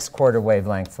then the next quarter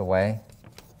wavelength away,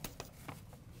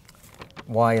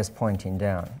 y is pointing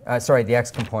down. Sorry, the x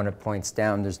component points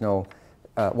down. There's no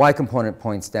y component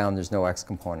points down, there's no x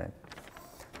component.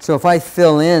 So if I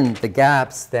fill in the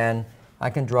gaps, then I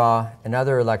can draw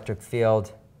another electric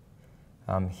field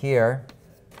here.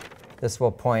 This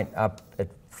will point up at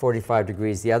 45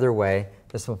 degrees the other way.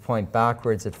 This will point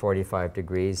backwards at 45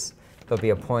 degrees. There'll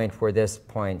be a point where this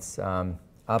points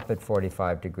up at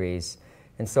 45 degrees.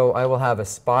 And so I will have a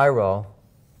spiral,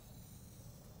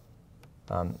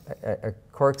 a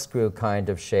corkscrew kind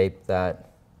of shape that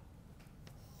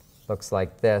looks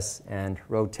like this and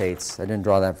rotates. I didn't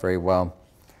draw that very well.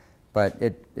 But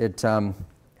it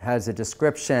has a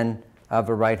description of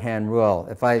a right-hand rule.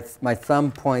 If my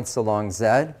thumb points along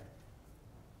Z,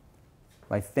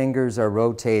 my fingers are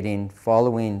rotating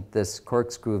following this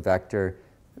corkscrew vector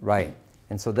right.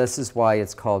 And so this is why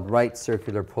it's called right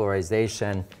circular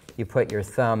polarization. You put your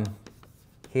thumb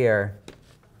here,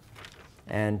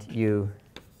 and you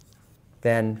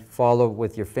then follow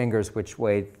with your fingers which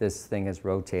way this thing is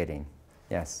rotating.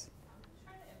 Yes?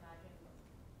 I'm trying to imagine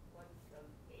what the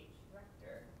H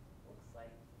vector looks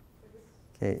like for this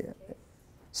Okay. case.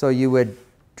 So you would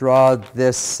draw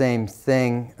this same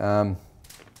thing,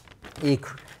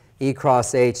 E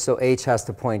cross H, so H has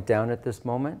to point down at this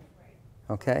moment.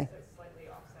 Right. Okay? So it's slightly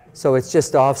offset. So it's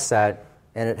just offset,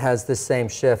 and it has the same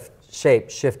shape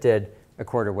shifted a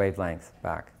quarter wavelength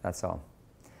back. That's all.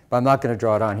 But I'm not going to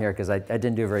draw it on here because I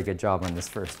didn't do a very good job on this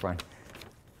first one.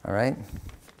 All right?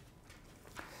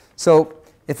 So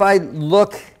if I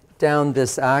look down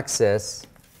this axis,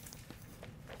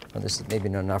 well, this is maybe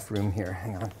not enough room here.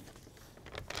 Hang on.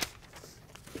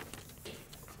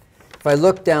 If I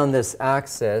look down this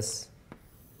axis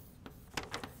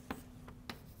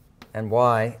and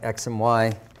y, x and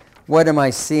y, what am I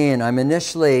seeing? I'm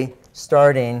initially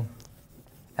starting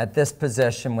at this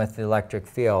position with the electric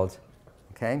field.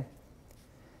 Okay?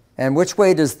 And which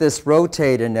way does this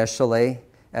rotate initially?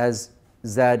 As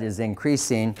Z is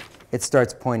increasing, it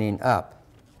starts pointing up.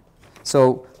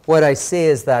 So what I see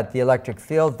is that the electric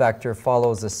field vector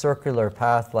follows a circular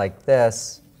path like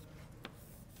this.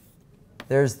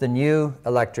 There's the new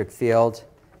electric field,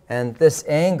 and this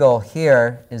angle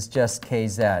here is just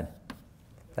kz.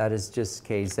 That is just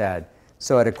kz.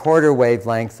 So at a quarter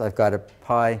wavelength, I've got a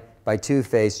pi by 2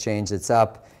 phase change. It's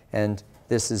up, and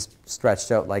this is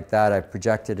stretched out like that. I've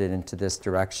projected it into this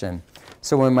direction.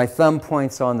 So when my thumb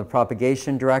points on the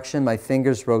propagation direction, my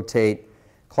fingers rotate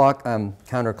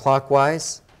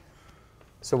counterclockwise.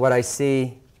 So what I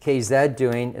see kz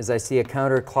doing is I see a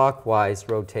counterclockwise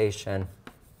rotation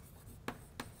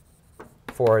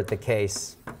for the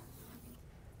case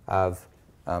of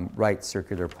right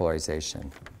circular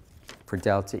polarization for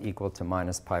delta equal to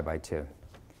minus pi by 2.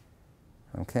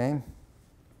 Okay?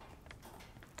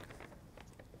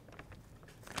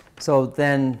 So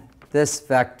then this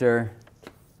vector,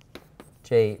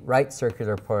 J right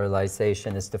circular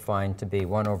polarization, is defined to be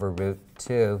 1 over root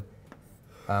 2,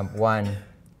 1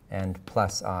 and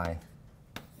plus I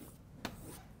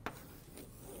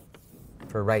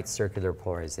for right circular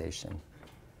polarization.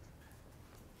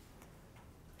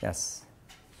 Yes?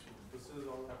 This is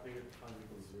all happening at time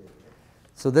equals 0, right?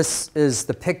 So this is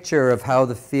the picture of how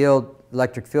the field,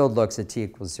 electric field looks at t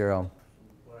equals 0.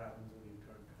 What happens when you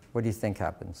turn? What do you think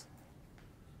happens?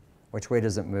 Which way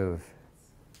does it move?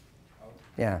 Out?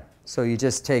 Yeah. So you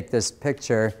just take this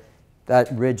picture, that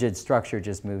rigid structure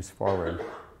just moves forward.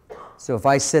 So if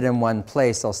I sit in one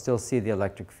place, I'll still see the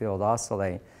electric field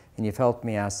oscillate. And you've helped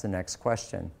me ask the next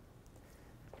question.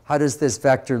 How does this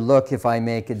vector look if I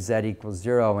make it z equals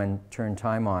 0 and turn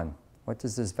time on? What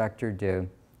does this vector do?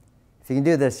 If you can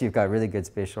do this, you've got really good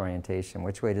spatial orientation.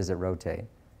 Which way does it rotate?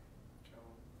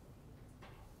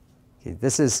 Okay,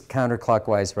 this is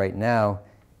counterclockwise right now,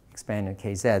 expanding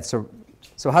kz.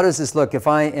 So how does this look? If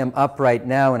I am up right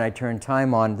now and I turn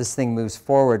time on, this thing moves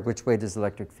forward. Which way does the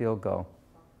electric field go?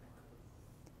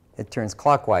 It turns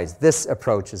clockwise. This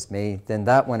approaches me, then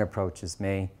that one approaches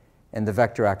me, and the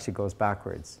vector actually goes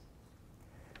backwards.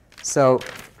 So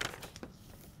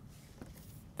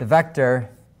the vector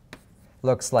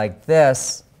looks like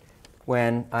this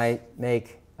when I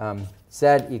make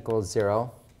z equals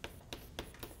 0.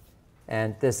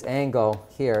 And this angle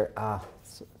here,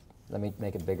 let me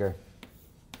make it bigger.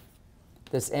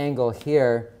 This angle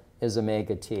here is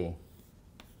omega t.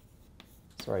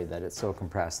 Sorry that it's so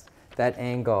compressed. That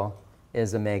angle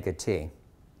is omega t.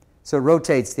 So it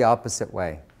rotates the opposite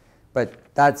way. But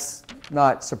that's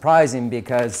not surprising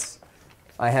because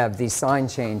I have these sign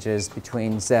changes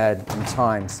between z and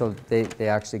time, so they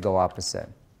actually go opposite.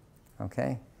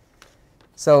 Okay?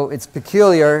 So it's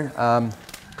peculiar,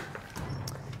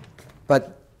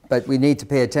 but we need to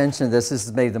pay attention to this. This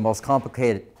is maybe the most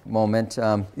complicated moment.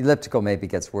 Elliptical maybe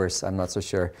gets worse, I'm not so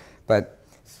sure. But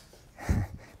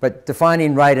But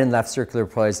defining right and left circular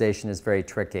polarization is very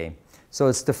tricky. So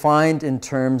it's defined in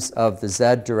terms of the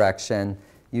z direction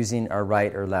using our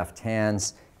right or left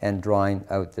hands and drawing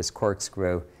out this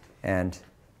corkscrew. And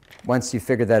once you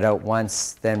figure that out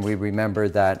once, then we remember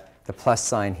that the plus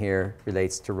sign here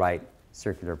relates to right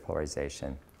circular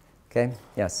polarization. Okay?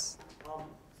 Yes? Sorry,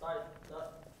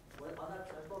 on that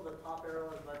triangle, the top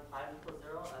arrow is when time equals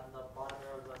 0 and the bottom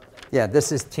arrow is when z. Yeah,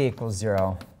 this is t equals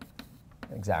 0.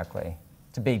 Exactly.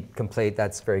 To be complete,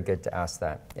 that's very good to ask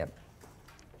that. Yep.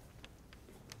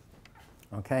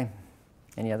 Okay.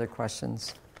 Any other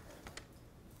questions?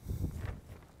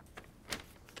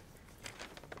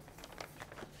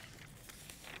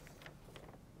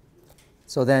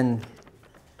 So then,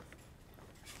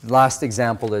 the last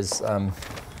example is, well,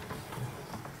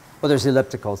 there's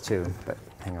elliptical too, but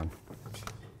hang on.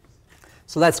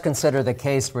 So let's consider the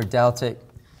case where delta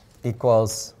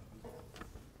equals,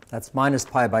 that's minus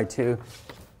pi by 2.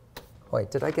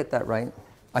 Wait, did I get that right?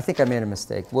 I think I made a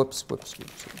mistake. Whoops.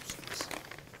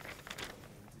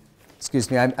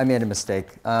 Excuse me, I made a mistake.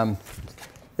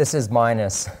 This is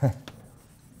minus.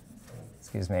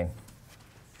 Excuse me.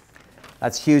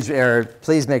 That's a huge error.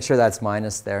 Please make sure that's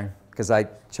minus there, because I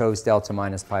chose delta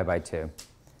minus pi by 2.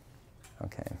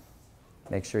 Okay.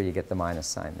 Make sure you get the minus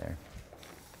sign there.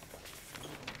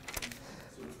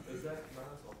 So is that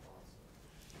minus or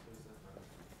plus?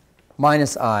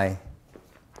 Minus I.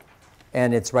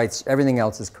 And it's right. Everything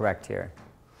else is correct here.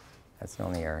 That's the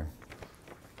only error.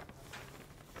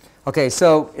 Okay,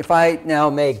 so if I now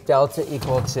make delta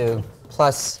equal to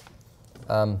plus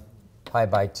pi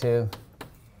by 2,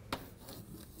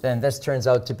 then this turns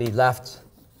out to be left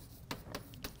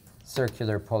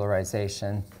circular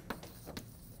polarization.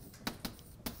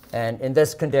 And in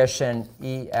this condition,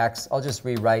 Ex, I'll just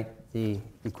rewrite the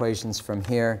equations from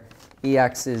here.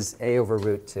 Ex is a over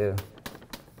root 2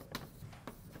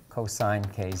 cosine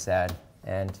kz,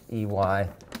 and Ey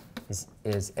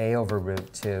is a over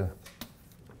root 2,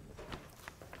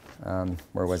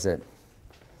 where was it?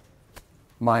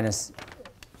 Minus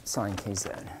sine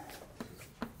kz.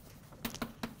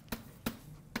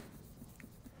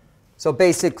 So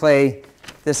basically,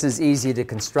 this is easy to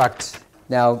construct.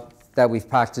 Now that we've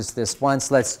practiced this once,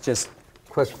 let's just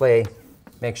quickly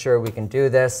make sure we can do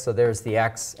this. So there's the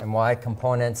x and y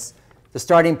components. The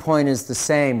starting point is the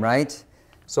same, right?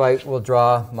 So I will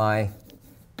draw my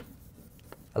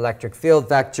electric field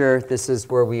vector. This is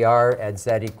where we are at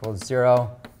z equals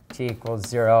 0, t equals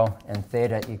 0, and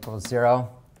theta equals 0.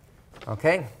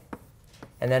 Okay?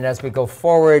 And then as we go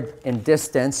forward in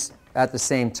distance at the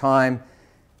same time,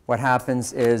 what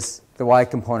happens is the y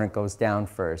component goes down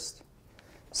first.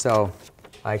 So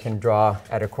I can draw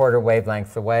at a quarter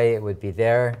wavelength away, it would be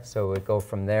there. So it would go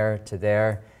from there to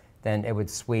there. Then it would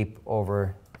sweep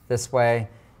over this way.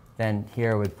 Then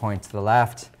here it would point to the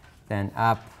left. Then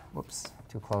up. Whoops,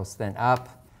 too close. Then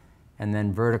up. And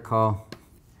then vertical.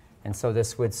 And so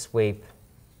this would sweep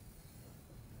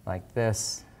like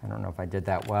this. I don't know if I did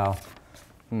that well.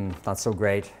 Not so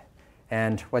great.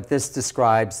 And what this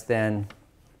describes then,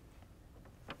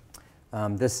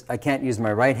 this, I can't use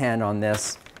my right hand on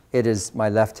this. It is my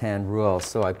left hand rule.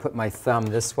 So I put my thumb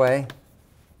this way,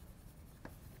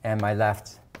 and my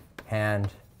left hand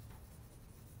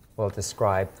will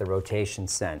describe the rotation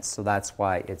sense. So that's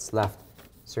why it's left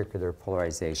circular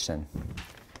polarization.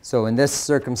 So in this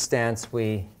circumstance,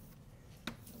 we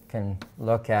can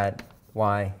look at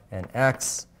y and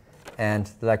x, and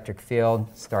the electric field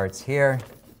starts here.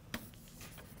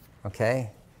 Okay,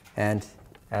 and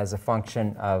as a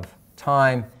function of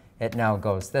time, it now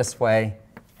goes this way,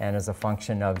 and as a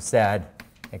function of z,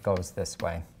 it goes this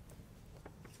way.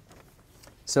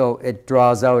 So it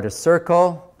draws out a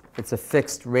circle. It's a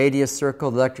fixed radius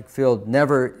circle. The electric field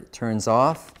never turns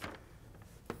off.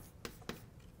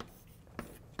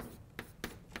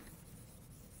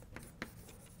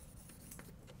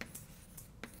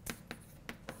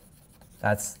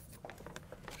 That's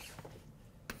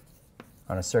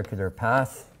on a circular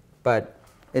path, but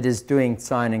it is doing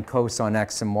sine and cos on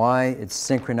x and y. It's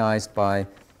synchronized by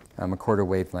a quarter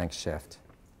wavelength shift.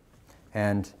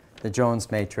 And the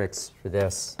Jones matrix for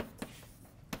this,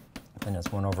 and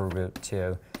it's 1 over root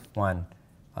 2, 1,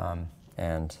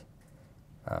 and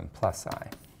plus I.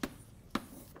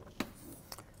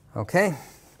 Okay?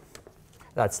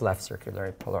 That's left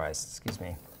circular polarized, excuse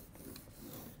me.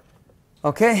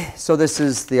 Okay, so this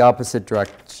is the opposite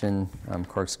direction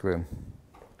corkscrew.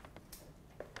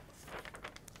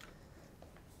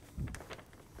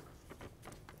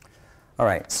 All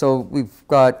right, so we've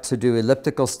got to do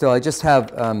elliptical still. I just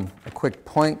have a quick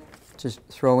point to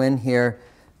throw in here.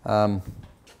 By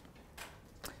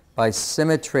by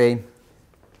symmetry,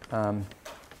 let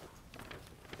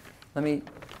me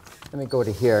go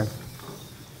to here.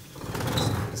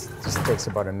 This just takes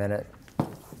about a minute.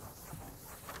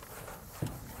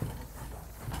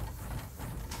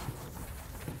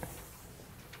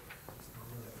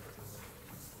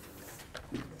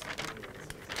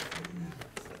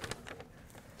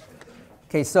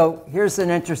 Okay, so here's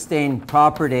an interesting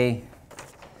property.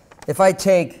 If I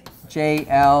take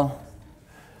JL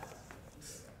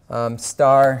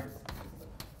star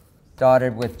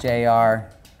dotted with JR,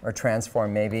 or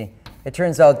transform maybe, it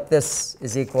turns out this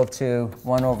is equal to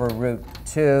 1 over root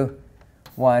 2,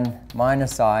 1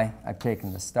 minus I. I've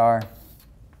taken the star,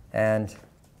 and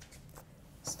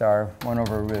star 1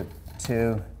 over root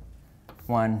 2,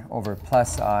 1 over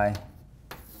plus I.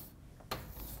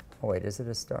 Oh, wait, is it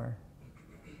a star?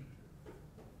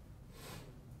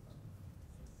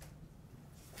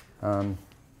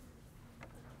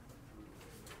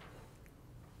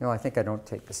 No, I think I don't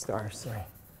take the star, sorry.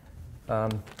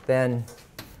 Then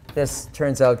this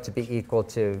turns out to be equal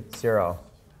to 0.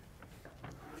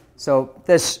 So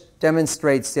this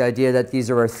demonstrates the idea that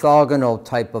these are orthogonal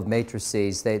type of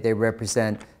matrices. They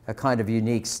represent a kind of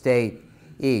unique state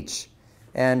each.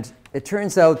 And it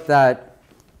turns out that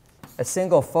a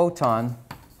single photon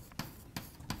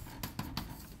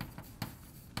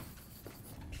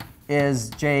is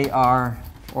JR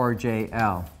or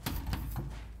JL.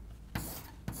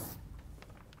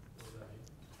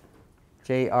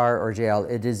 JR or JL.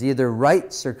 It is either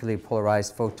right circularly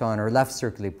polarized photon or left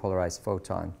circularly polarized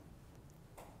photon.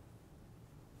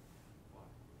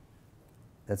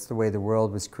 That's the way the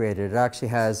world was created. It actually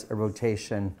has a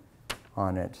rotation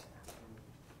on it.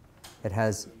 It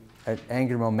has an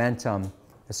angular momentum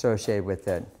associated with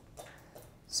it.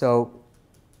 So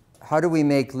how do we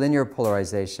make linear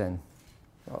polarization?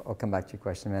 I'll come back to your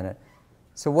question in a minute.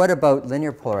 So what about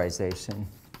linear polarization?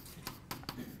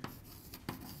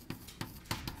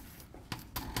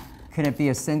 Can it be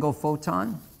a single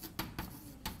photon?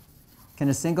 Can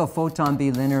a single photon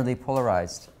be linearly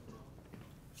polarized?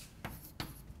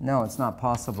 No, it's not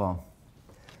possible.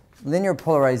 Linear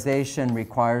polarization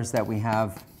requires that we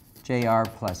have JR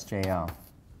plus JL.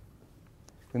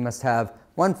 We must have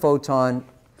one photon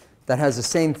that has the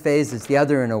same phase as the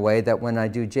other in a way that when I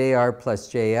do JR plus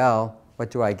JL,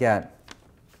 what do I get?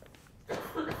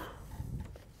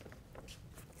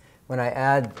 When I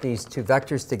add these two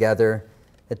vectors together,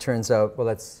 it turns out, well,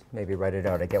 let's maybe write it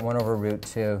out. I get 1 over root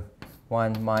 2,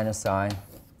 1 minus I,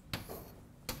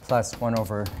 plus 1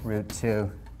 over root 2,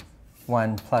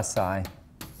 1 plus I.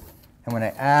 And when I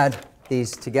add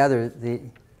these together, the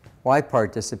y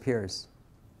part disappears.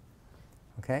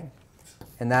 Okay?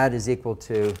 And that is equal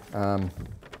to 1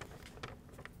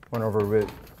 over root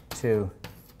 2,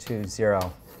 2,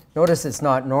 0. Notice it's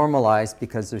not normalized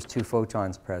because there's two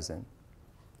photons present.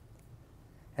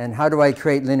 And how do I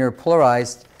create linear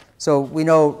polarized? So we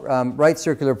know right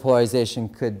circular polarization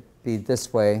could be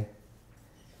this way.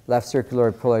 Left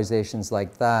circular polarizations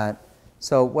like that.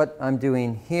 So what I'm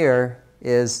doing here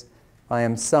is I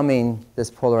am summing this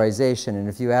polarization. And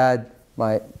if you add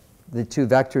the two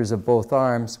vectors of both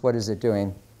arms, what is it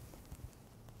doing?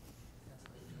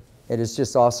 It is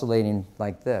just oscillating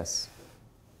like this.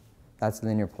 That's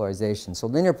linear polarization. So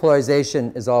linear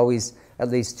polarization is always at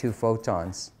least two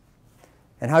photons.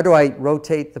 And how do I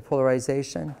rotate the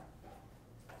polarization?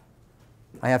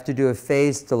 I have to do a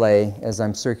phase delay as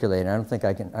I'm circulating. I don't think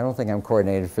I'm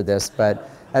coordinated for this, but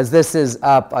as this is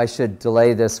up, I should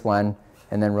delay this one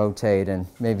and then rotate, and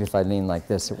maybe if I lean like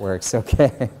this, it works.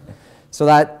 Okay. So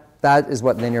that is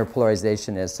what linear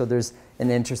polarization is. So there's an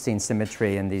interesting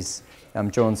symmetry in these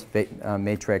Jones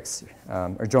matrix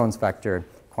or Jones vector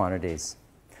quantities.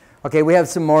 Okay, we have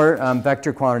some more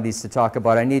vector quantities to talk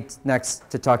about. I need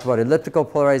next to talk about elliptical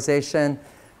polarization.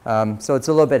 So it's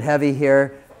a little bit heavy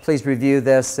here. Please review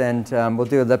this, and we'll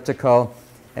do elliptical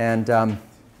and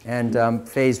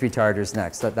phase retarders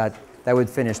next. That would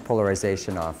finish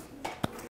polarization off.